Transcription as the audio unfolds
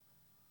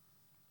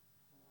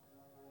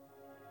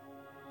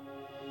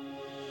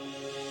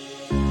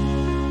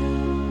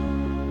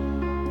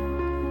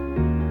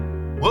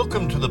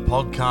Welcome to the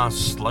podcast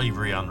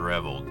Slavery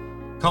Unraveled.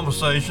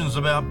 Conversations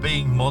about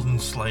being modern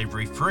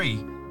slavery free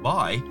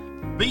by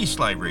Be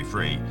Slavery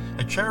Free,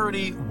 a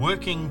charity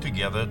working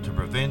together to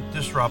prevent,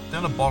 disrupt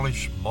and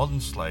abolish modern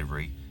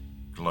slavery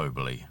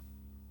globally.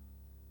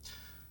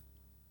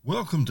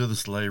 Welcome to the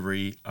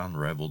Slavery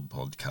Unraveled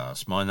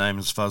podcast. My name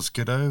is Fuzz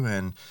Kiddo,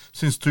 and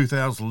since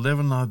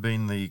 2011 I've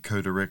been the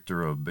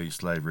co-director of Be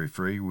Slavery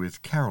Free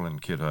with Carolyn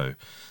Kiddo,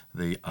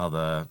 the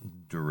other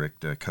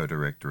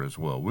co-director as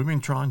well. We've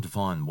been trying to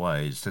find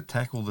ways to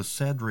tackle the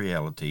sad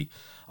reality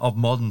of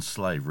modern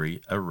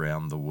slavery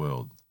around the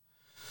world.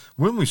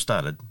 When we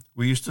started,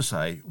 we used to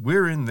say,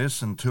 we're in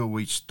this until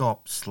we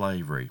stop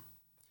slavery.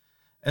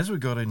 As we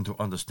got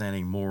into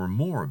understanding more and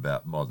more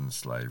about modern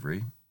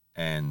slavery,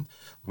 and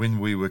when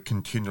we were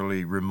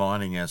continually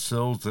reminding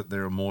ourselves that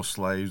there are more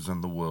slaves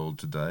in the world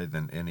today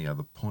than any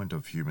other point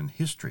of human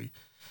history,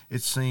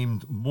 it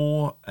seemed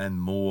more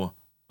and more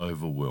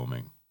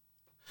overwhelming.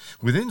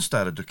 We then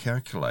started to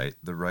calculate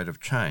the rate of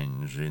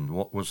change in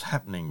what was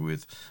happening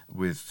with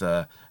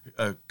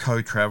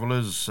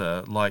co-travellers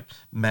like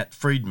Matt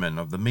Friedman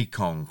of the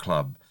Mekong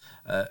Club,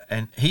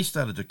 and he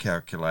started to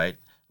calculate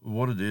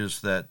what it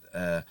is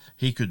that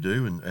he could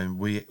do, and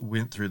we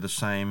went through the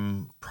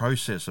same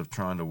process of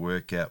trying to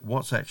work out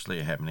what's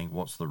actually happening,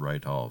 what's the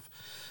rate of.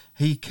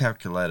 He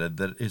calculated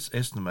that it's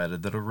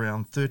estimated that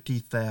around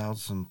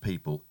 30,000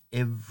 people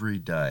every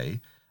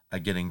day are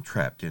getting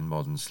trapped in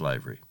modern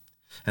slavery,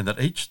 and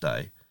that each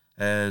day,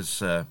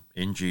 as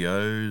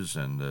NGOs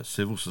and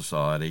civil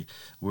society,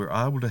 we're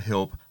able to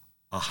help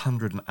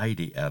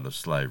 180 out of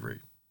slavery.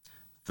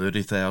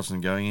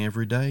 30,000 going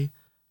every day,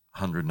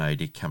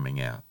 180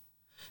 coming out.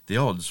 The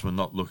odds were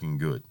not looking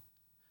good.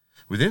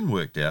 We then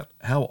worked out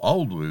how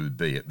old we would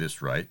be at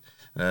this rate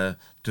to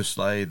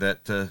say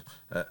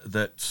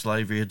that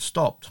slavery had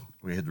stopped.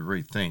 We had to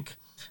rethink,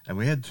 and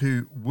we had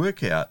to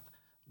work out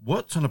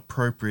what's an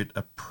appropriate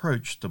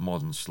approach to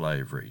modern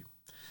slavery.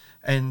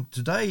 And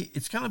today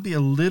it's going to be a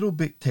little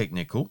bit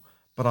technical,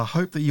 but I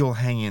hope that you'll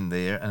hang in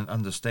there and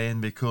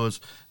understand,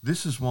 because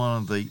this is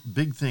one of the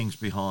big things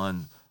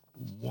behind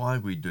why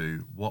we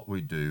do what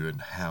we do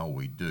and how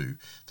we do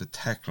the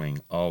tackling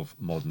of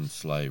modern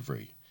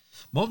slavery.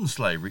 Modern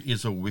slavery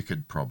is a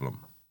wicked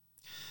problem.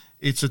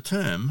 It's a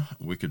term,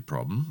 wicked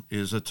problem,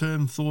 is a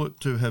term thought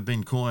to have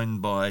been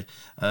coined by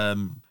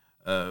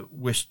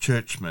West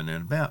Churchman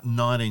in about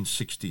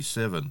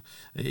 1967.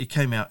 It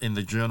came out in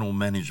the journal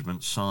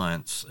Management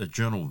Science, a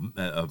journal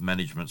of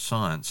management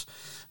science,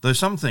 though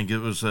some think it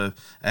was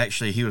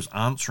actually he was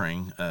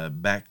answering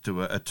back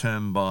to a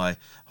term by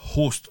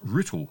Horst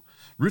Rittel.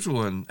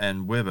 Rittel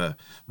and Weber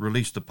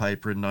released a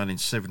paper in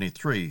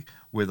 1973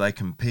 where they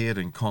compared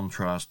and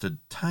contrasted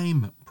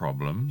tame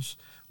problems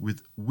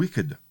with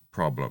wicked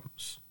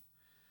problems.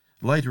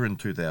 Later in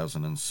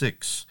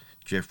 2006,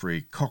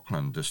 Jeffrey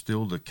Cochran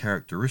distilled the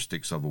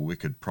characteristics of a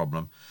wicked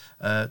problem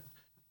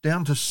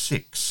down to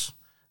 6,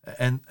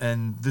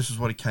 and this is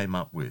what he came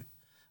up with.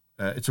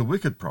 It's a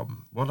wicked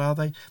problem. What are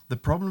they? The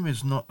problem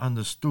is not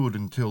understood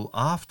until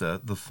after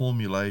the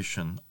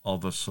formulation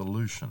of a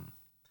solution.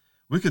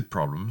 Wicked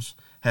problems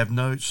have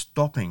no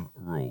stopping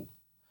rule.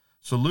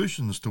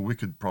 Solutions to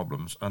wicked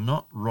problems are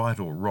not right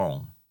or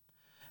wrong.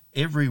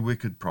 Every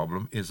wicked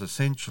problem is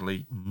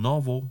essentially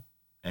novel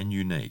and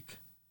unique.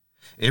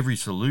 Every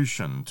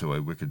solution to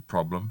a wicked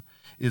problem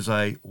is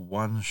a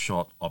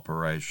one-shot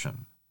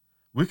operation.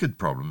 Wicked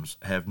problems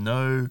have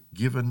no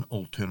given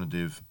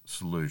alternative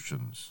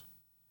solutions.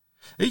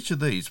 Each of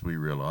these, we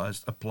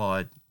realised,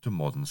 applied to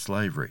modern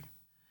slavery.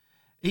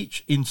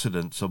 Each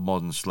incidence of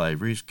modern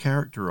slavery is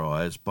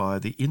characterised by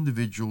the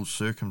individual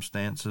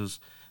circumstances,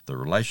 the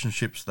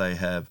relationships they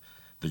have,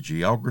 the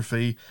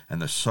geography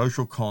and the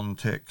social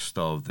context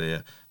of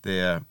their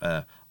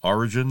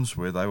origins,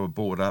 where they were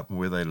brought up and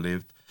where they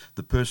lived,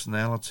 the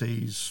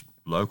personalities,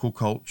 local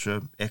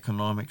culture,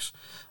 economics,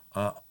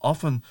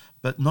 often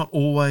but not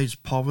always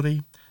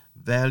poverty,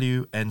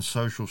 value and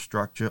social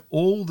structure.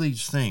 All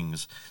these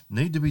things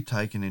need to be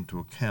taken into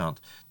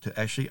account to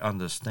actually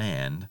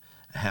understand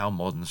how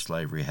modern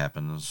slavery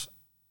happens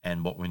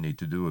and what we need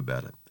to do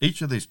about it.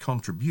 Each of these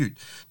contribute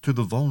to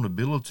the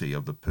vulnerability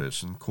of the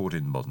person caught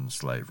in modern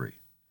slavery.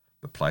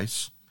 The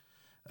place,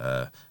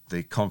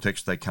 the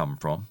context they come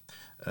from,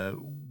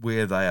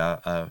 where they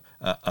are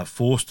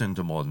forced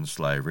into modern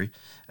slavery,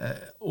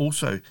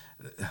 also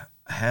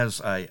has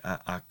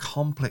a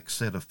complex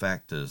set of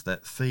factors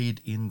that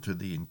feed into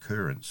the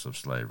occurrence of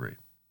slavery.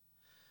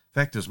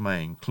 Factors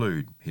may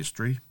include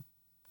history,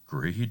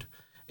 greed,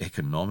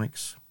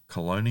 economics,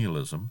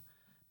 colonialism,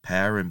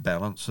 power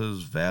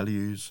imbalances,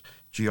 values,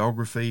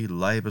 geography,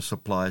 labour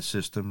supply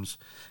systems,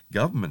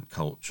 government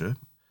culture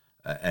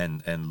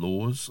and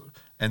laws,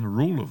 and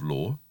rule of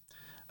law,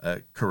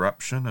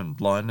 corruption and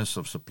blindness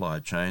of supply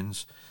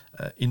chains.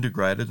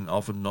 Integrated and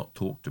often not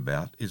talked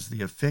about is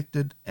the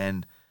affected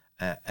and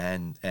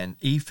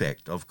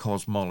effect of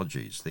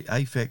cosmologies, the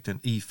affect and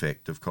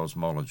effect of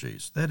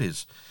cosmologies. That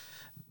is,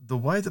 the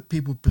way that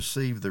people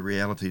perceive the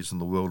realities in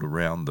the world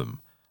around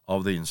them,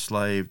 of the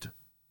enslaved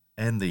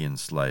and the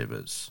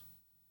enslavers.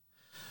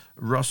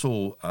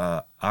 Russell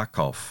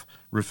Arkoff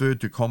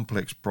referred to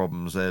complex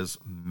problems as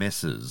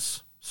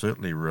messes.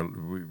 Certainly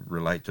we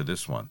relate to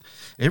this one.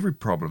 Every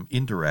problem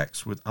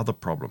interacts with other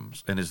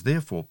problems and is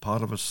therefore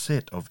part of a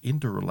set of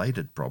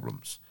interrelated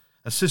problems,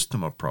 a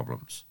system of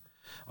problems.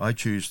 I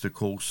choose to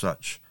call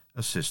such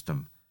a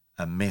system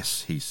a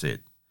mess, he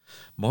said.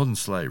 Modern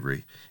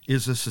slavery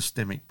is a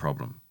systemic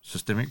problem.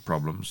 Systemic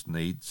problems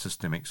need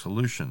systemic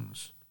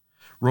solutions.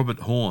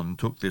 Robert Horne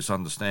took this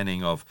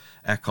understanding of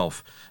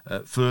Ackoff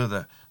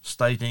further,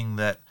 stating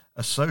that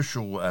a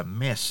social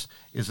mess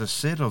is a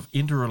set of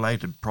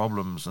interrelated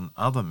problems and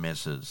other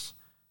messes.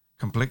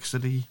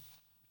 Complexity,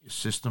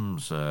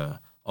 systems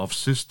of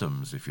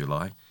systems, if you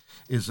like,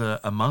 is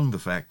among the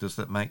factors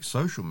that make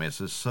social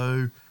messes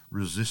so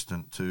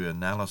resistant to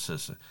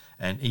analysis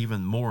and,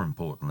 even more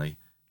importantly,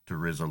 to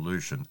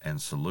resolution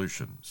and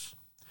solutions.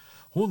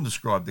 Horne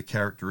described the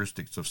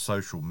characteristics of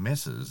social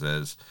messes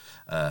as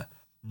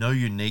no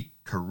unique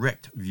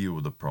correct view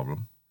of the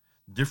problem,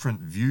 different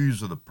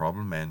views of the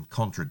problem and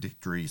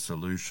contradictory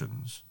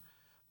solutions.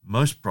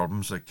 Most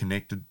problems are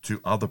connected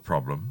to other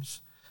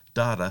problems.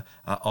 Data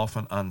are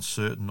often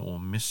uncertain or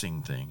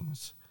missing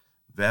things.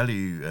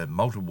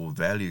 Multiple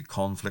value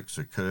conflicts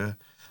occur.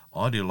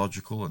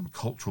 Ideological and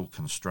cultural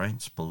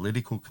constraints,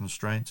 political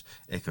constraints,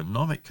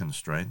 economic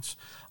constraints,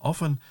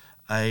 often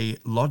a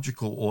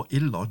logical or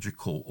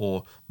illogical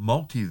or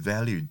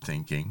multi-valued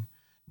thinking,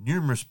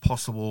 numerous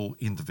possible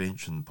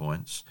intervention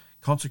points,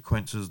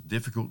 consequences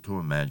difficult to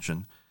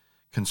imagine,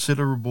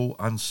 considerable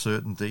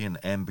uncertainty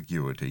and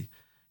ambiguity,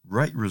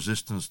 great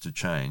resistance to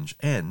change,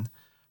 and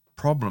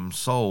problem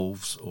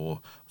solves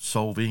or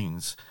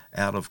solvings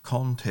out of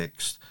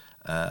contact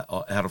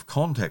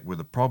with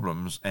the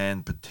problems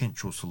and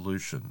potential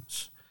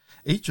solutions.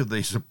 Each of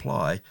these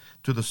apply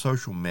to the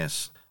social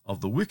mess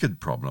of the wicked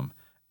problem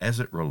as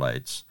it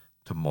relates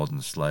to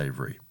modern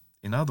slavery.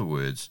 In other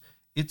words,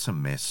 it's a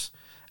mess,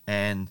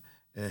 and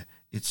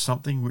it's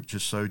something which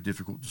is so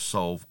difficult to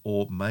solve,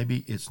 or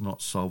maybe it's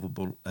not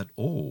solvable at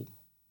all.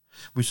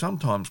 We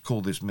sometimes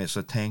call this mess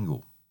a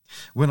tangle.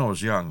 When I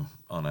was young,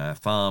 on our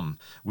farm,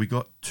 we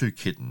got 2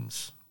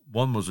 kittens.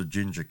 One was a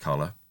ginger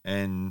colour,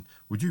 and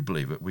would you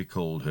believe it, we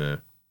called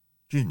her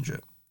Ginger.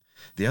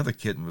 The other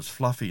kitten was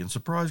fluffy, and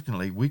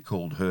surprisingly, we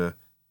called her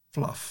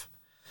Fluff.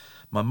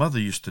 My mother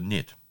used to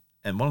knit,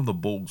 and one of the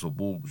balls of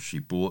wool she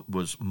bought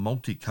was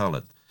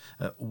multicoloured.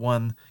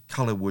 One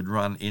colour would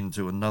run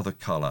into another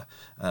colour,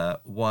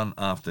 one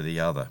after the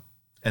other,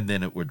 and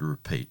then it would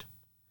repeat.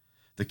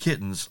 The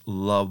kittens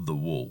loved the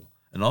wool,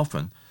 and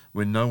often,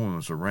 when no one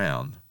was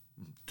around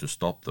to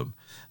stop them,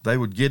 they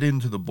would get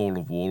into the ball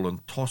of wool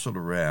and toss it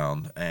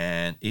around,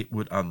 and it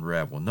would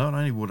unravel. Not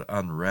only would it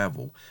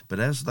unravel, but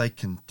as they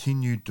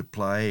continued to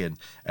play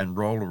and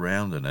roll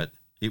around in it,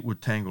 it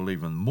would tangle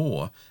even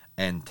more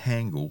and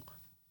tangle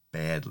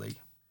badly.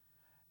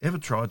 Ever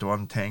tried to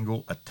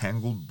untangle a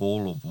tangled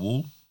ball of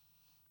wool?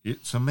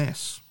 It's a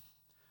mess.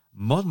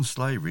 Modern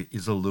slavery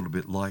is a little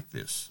bit like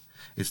this.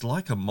 It's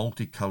like a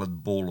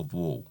multicoloured ball of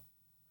wool.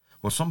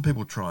 What some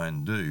people try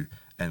and do,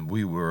 and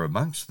we were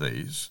amongst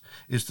these,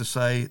 is to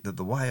say that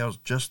the way is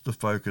just to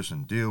focus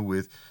and deal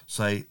with,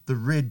 say, the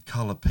red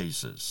colour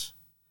pieces.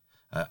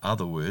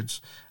 Other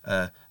words,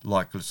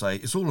 like let's say,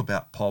 it's all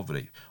about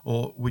poverty,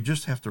 or we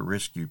just have to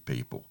rescue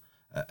people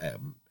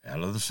out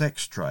of the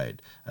sex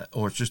trade,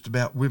 or it's just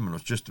about women, or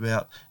it's just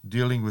about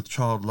dealing with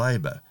child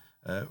labour.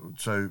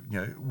 So,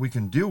 we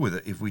can deal with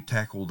it if we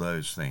tackle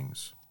those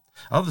things.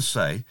 Others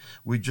say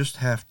we just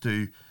have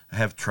to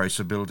have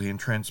traceability and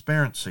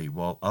transparency,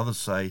 while others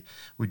say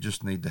we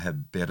just need to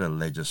have better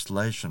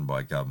legislation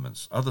by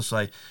governments. Others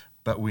say,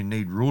 but we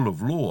need rule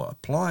of law,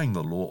 applying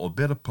the law, or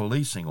better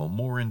policing, or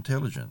more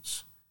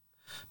intelligence.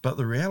 But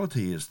the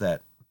reality is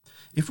that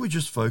if we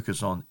just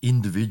focus on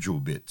individual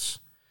bits,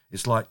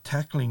 it's like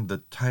tackling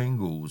the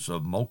tangles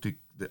of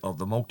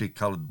the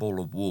multicoloured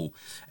ball of wool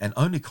and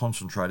only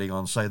concentrating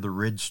on, say, the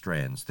red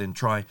strands, then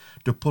try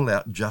to pull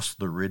out just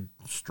the red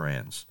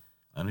strands,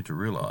 only to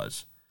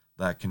realise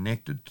they're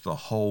connected to the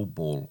whole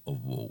ball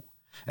of wool.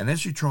 And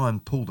as you try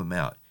and pull them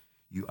out,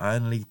 you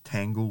only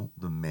tangle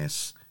the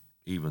mess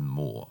even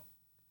more.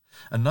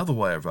 Another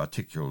way of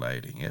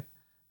articulating it,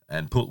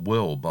 and put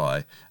well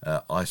by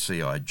an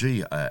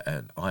ICIG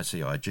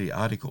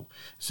article,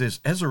 says,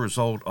 as a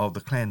result of the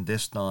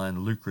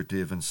clandestine,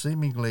 lucrative and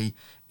seemingly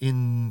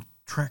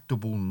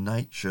intractable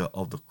nature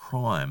of the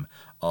crime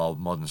of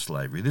modern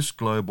slavery, this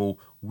global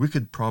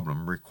wicked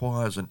problem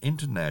requires an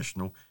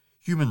international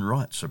human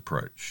rights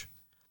approach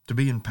to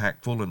be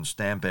impactful and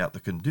stamp out the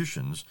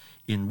conditions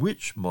in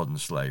which modern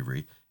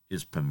slavery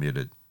is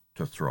permitted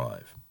to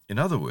thrive. In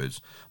other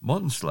words,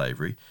 modern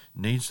slavery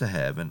needs to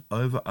have an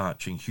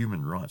overarching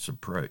human rights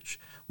approach,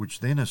 which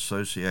then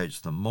associates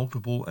the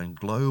multiple and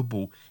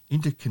global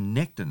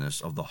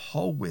interconnectedness of the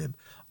whole web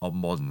of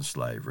modern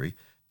slavery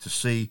to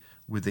see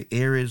where the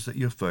areas that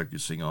you're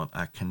focusing on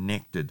are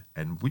connected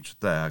and which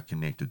they are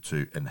connected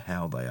to and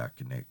how they are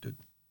connected.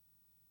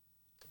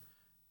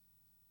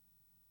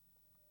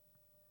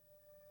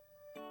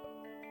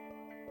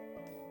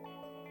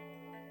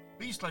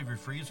 Be Slavery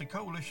Free is a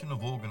coalition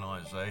of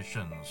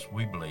organisations.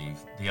 We believe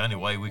the only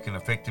way we can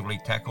effectively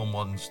tackle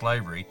modern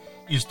slavery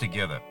is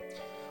together.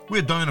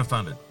 We're donor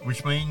funded,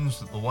 which means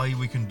that the way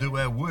we can do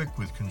our work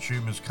with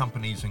consumers,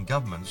 companies and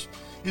governments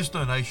is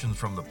donations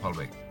from the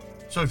public.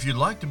 So if you'd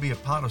like to be a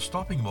part of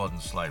stopping modern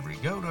slavery,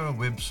 go to our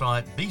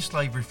website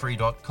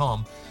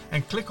beslaveryfree.com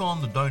and click on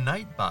the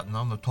donate button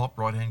on the top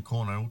right hand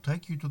corner. It will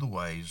take you to the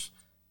ways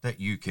that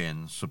you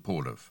can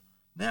support us.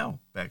 Now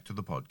back to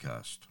the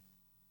podcast.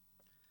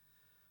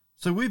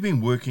 So we've been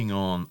working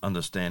on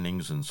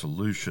understandings and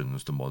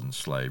solutions to modern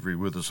slavery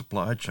with a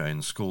supply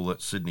chain school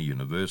at Sydney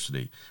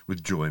University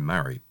with Joy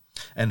Murray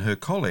and her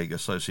colleague,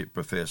 Associate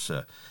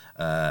Professor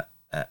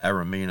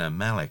Aramina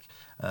Malik,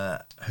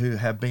 who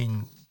have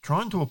been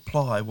trying to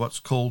apply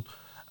what's called,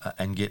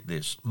 and get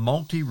this,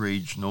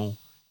 multi-regional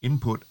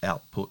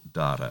input-output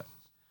data.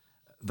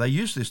 They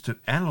use this to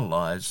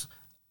analyse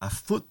a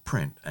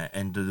footprint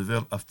and to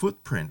develop a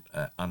footprint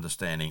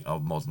understanding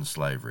of modern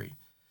slavery.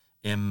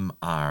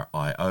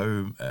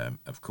 MRIO,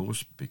 of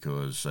course,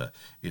 because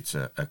it's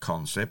a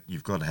concept.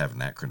 You've got to have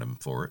an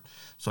acronym for it.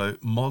 So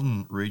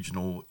modern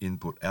regional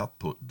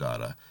input-output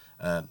data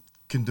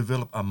can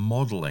develop a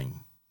modelling,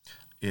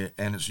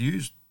 and it's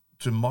used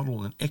to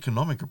model an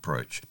economic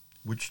approach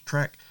which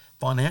track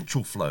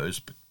financial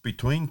flows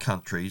between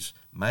countries,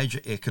 major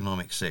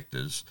economic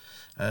sectors,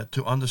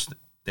 to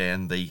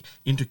understand the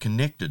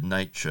interconnected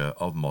nature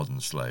of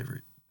modern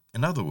slavery.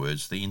 In other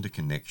words, the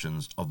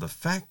interconnections of the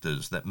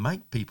factors that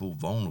make people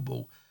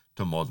vulnerable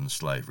to modern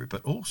slavery,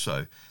 but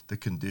also the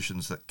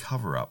conditions that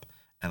cover up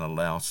and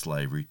allow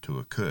slavery to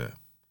occur.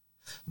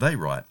 They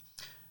write,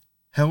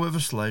 however,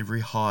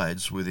 slavery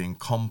hides within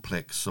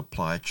complex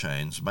supply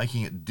chains,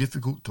 making it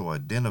difficult to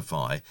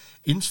identify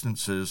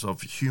instances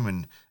of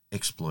human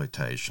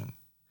exploitation.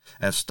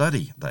 Our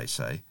study, they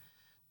say,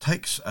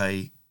 takes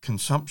a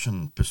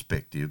consumption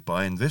perspective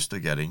by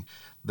investigating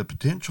the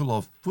potential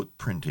of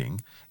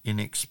footprinting in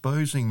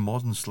exposing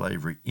modern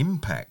slavery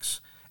impacts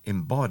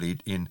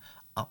embodied in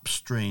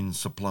upstream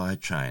supply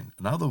chain.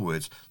 In other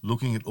words,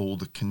 looking at all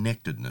the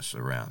connectedness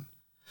around.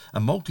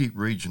 A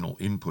multi-regional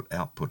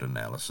input-output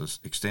analysis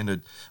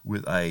extended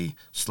with a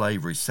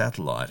slavery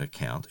satellite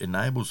account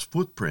enables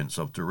footprints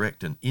of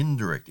direct and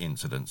indirect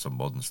incidents of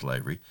modern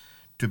slavery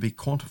to be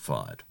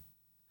quantified.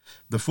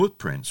 The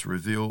footprints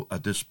reveal a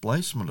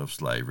displacement of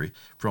slavery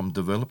from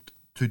developed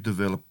to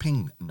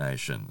developing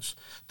nations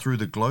through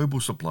the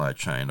global supply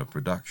chain of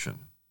production.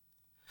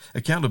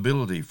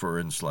 Accountability for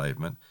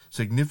enslavement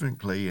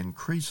significantly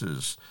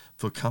increases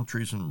for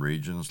countries and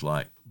regions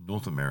like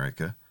North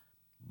America,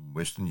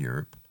 Western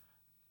Europe,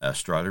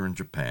 Australia and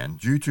Japan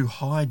due to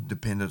high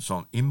dependence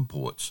on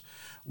imports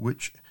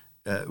which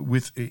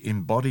with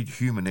embodied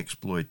human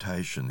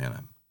exploitation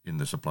in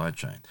the supply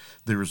chain.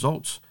 The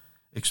results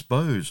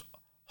expose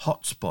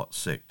hotspot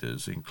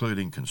sectors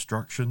including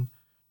construction,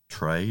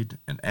 trade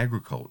and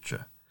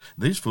agriculture.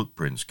 These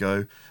footprints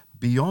go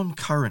beyond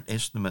current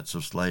estimates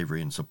of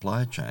slavery in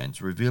supply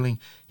chains, revealing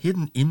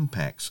hidden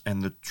impacts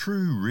and the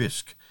true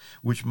risk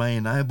which may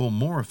enable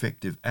more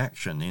effective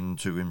action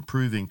into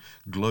improving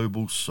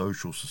global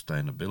social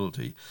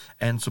sustainability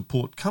and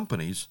support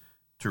companies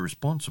to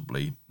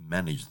responsibly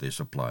manage their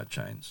supply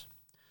chains.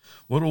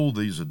 What all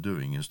these are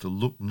doing is to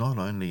look not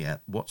only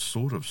at what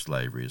sort of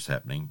slavery is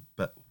happening,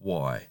 but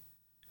why.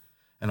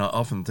 And I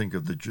often think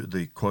of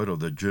the quote of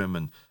the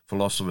German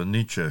philosopher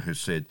Nietzsche, who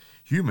said,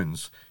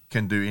 humans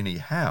can do any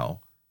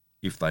how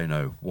if they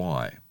know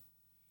why.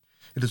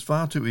 It is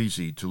far too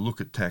easy to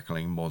look at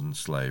tackling modern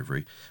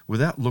slavery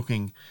without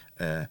looking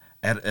at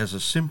it as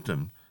a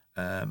symptom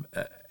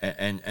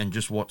and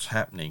just what's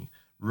happening,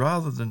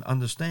 rather than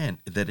understand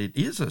that it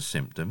is a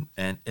symptom,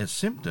 and as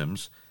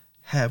symptoms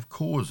have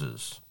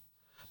causes.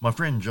 My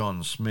friend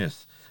John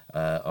Smith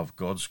of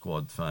God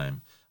Squad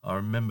fame, I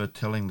remember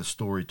telling the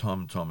story time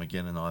and time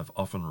again, and I've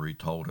often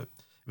retold it.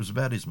 It was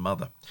about his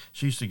mother.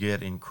 She used to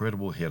get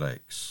incredible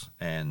headaches,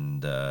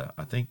 and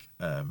I think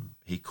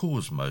he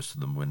caused most of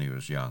them when he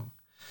was young.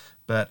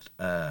 But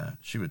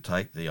she would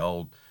take the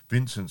old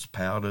Vincent's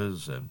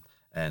powders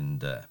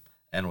and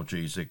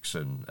analgesics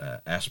and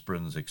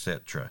aspirins,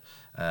 etc.,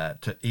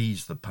 to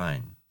ease the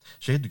pain.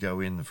 She had to go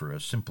in for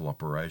a simple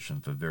operation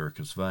for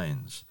varicose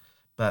veins,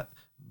 but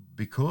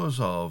because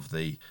of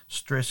the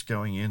stress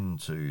going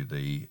into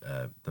the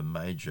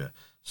major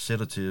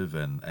sedative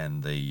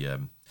and the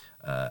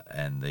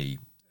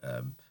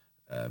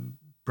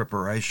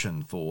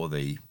preparation for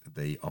the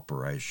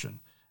operation,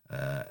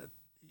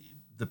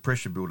 the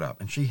pressure built up,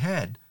 and she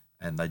had,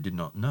 and they did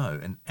not know,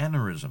 an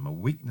aneurysm, a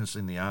weakness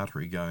in the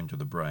artery going to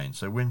the brain.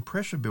 So when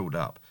pressure built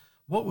up,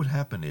 what would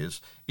happen is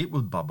it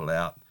would bubble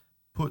out,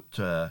 put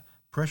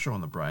pressure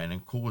on the brain,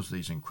 and cause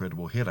these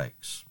incredible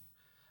headaches.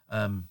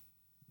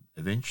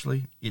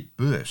 Eventually, it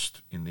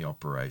burst in the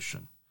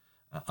operation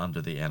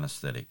under the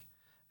anaesthetic,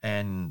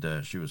 and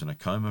she was in a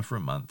coma for a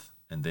month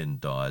and then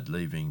died,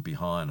 leaving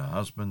behind a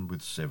husband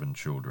with 7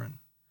 children.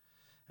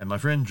 And my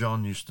friend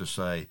John used to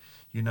say,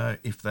 you know,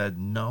 if they'd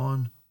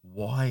known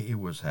why it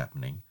was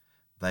happening,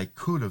 they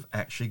could have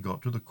actually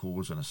got to the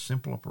cause in a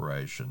simple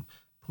operation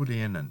put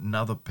in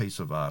another piece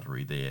of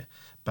artery there,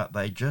 but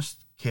they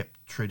just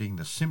kept treating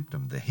the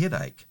symptom, the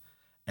headache,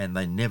 and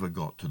they never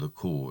got to the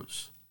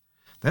cause.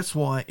 That's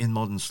why in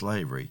modern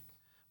slavery,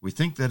 we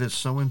think that it's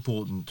so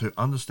important to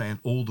understand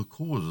all the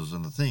causes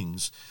and the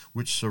things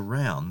which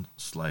surround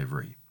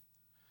slavery.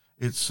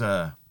 Is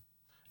it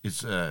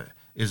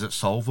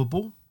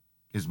solvable?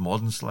 Is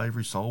modern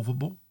slavery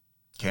solvable?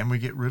 Can we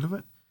get rid of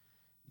it?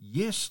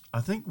 Yes,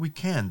 I think we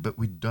can, but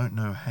we don't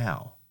know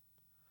how.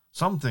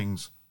 Some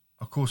things,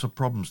 of course, are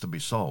problems to be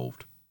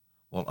solved,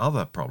 while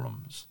other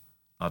problems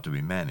are to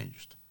be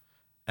managed.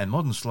 And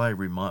modern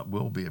slavery might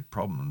well be a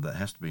problem that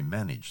has to be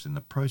managed in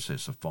the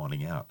process of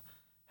finding out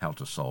how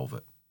to solve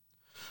it.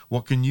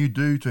 What can you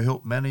do to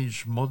help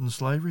manage modern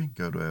slavery?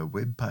 Go to our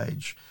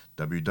webpage,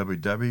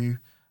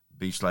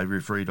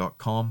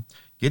 www.beslaveryfree.com,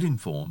 get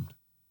informed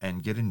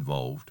and get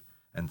involved,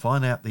 and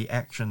find out the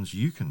actions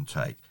you can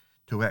take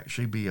to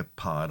actually be a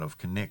part of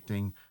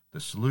connecting the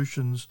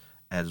solutions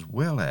as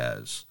well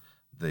as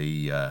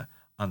the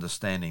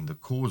understanding the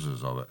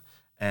causes of it,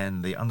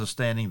 and the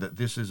understanding that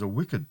this is a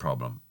wicked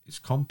problem. It's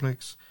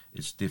complex,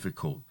 it's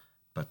difficult,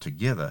 but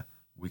together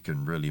we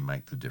can really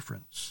make the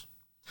difference.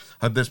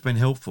 Hope that's been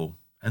helpful,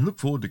 and look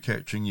forward to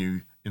catching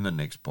you in the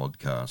next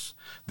podcast.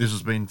 This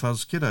has been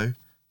Fuzz Kiddo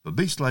for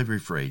Be Slavery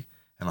Free,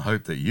 and I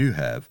hope that you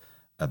have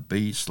a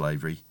Be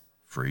Slavery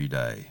Free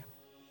day.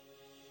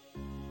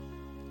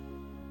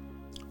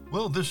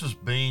 Well, this has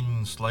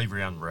been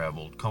Slavery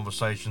Unraveled,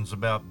 conversations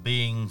about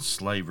being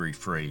slavery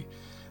free.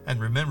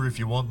 And remember, if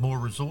you want more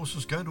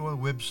resources, go to our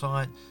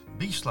website,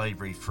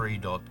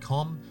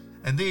 beslaveryfree.com,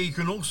 and there you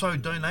can also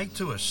donate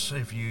to us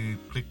if you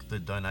click the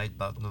donate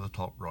button in the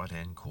top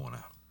right-hand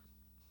corner.